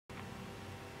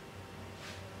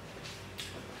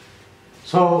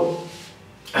So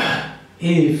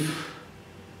if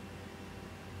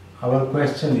our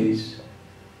question is,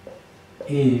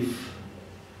 if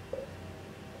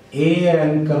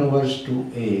an converges to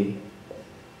A,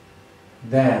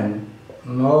 then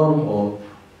norm of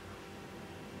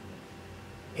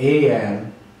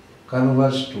an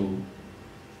converges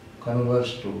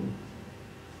to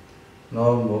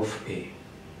norm of A.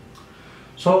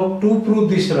 So to prove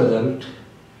this result,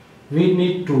 we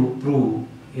need to prove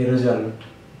a result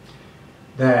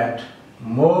that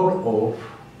mode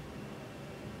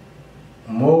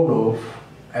of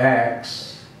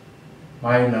x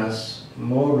minus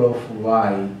mode of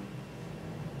y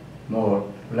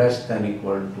mode less than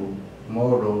equal to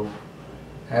mode of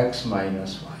x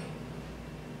minus y.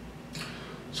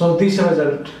 So this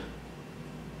result,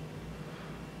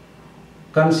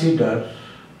 consider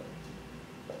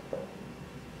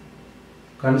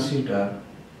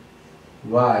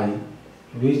y,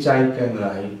 which I can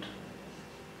write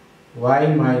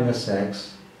y minus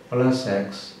x plus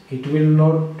x. It will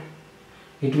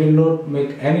not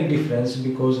make any difference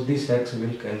because this x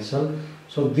will cancel.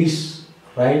 So this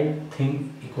right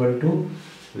thing equal to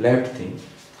left thing.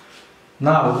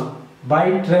 Now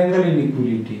by triangle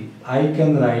inequality I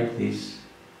can write this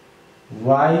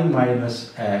y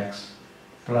minus x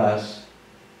plus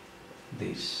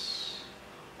this,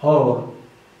 or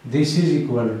this is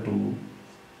equal to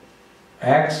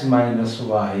x minus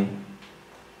y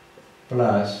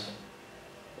plus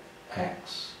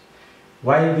x.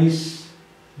 Why this?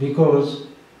 Because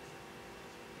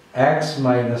x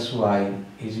minus y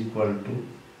is equal to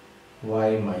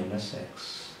y minus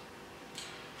x.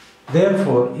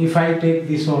 Therefore, if I take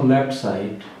this on left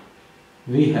side,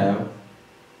 we have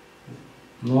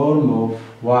norm of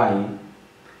y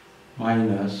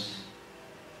minus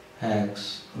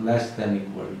x less than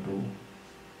equal to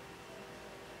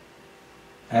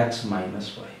x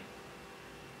minus y.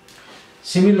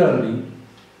 Similarly,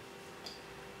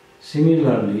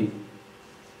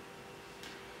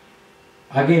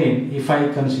 again, if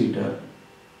I consider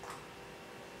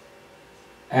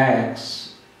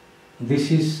x,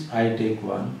 this is, I take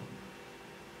 1,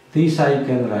 this I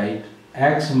can write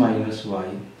x minus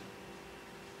y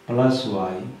plus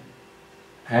y,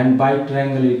 and by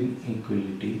triangle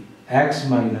inequality x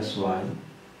minus y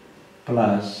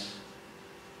plus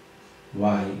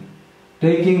y.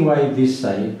 Taking y this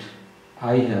side,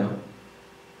 I have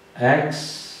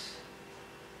x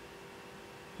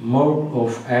mode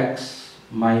of x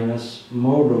minus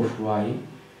mode of y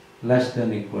less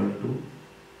than equal to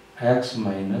x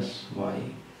minus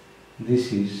y.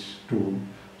 This is 2.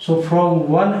 So from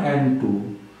 1 and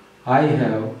 2 I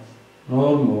have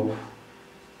norm of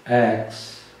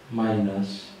x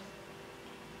minus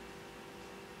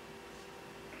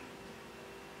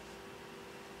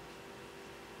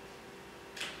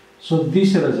so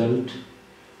this result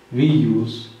we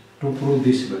use to prove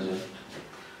this result.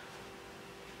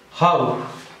 How?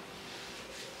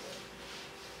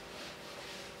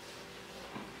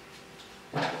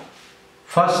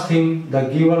 First thing, the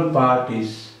given part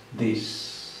is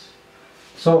this.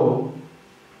 So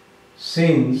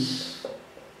since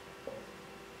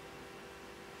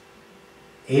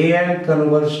an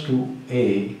converges to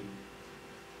A,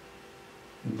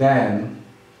 then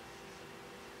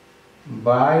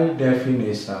by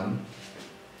definition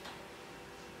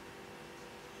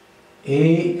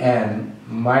an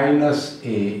minus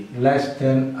a less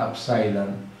than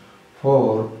epsilon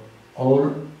for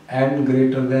all n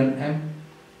greater than m.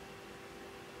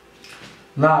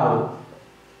 Now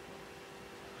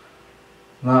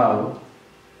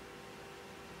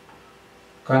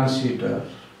consider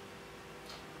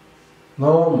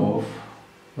norm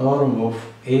of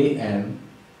an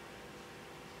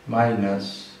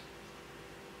minus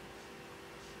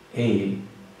a.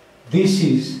 This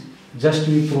is just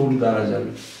we proved the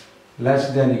result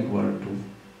less than equal to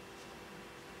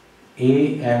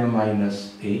an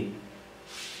minus a.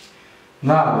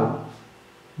 Now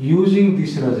using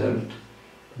this result,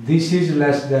 this is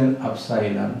less than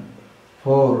epsilon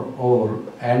for all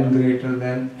n greater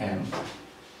than m.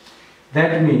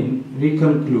 That means we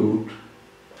conclude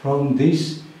from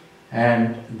this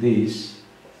and this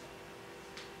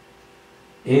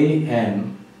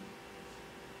an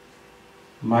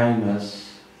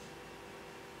minus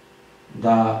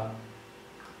the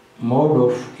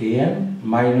mode of an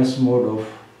minus mode of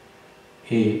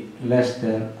a less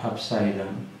than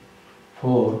epsilon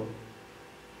for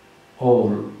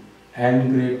all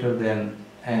n greater than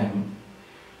m,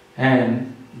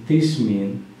 and this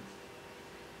means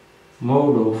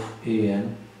mode of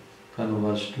an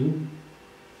converges to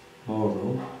mode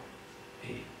of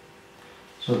a.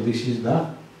 So this is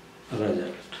the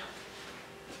result.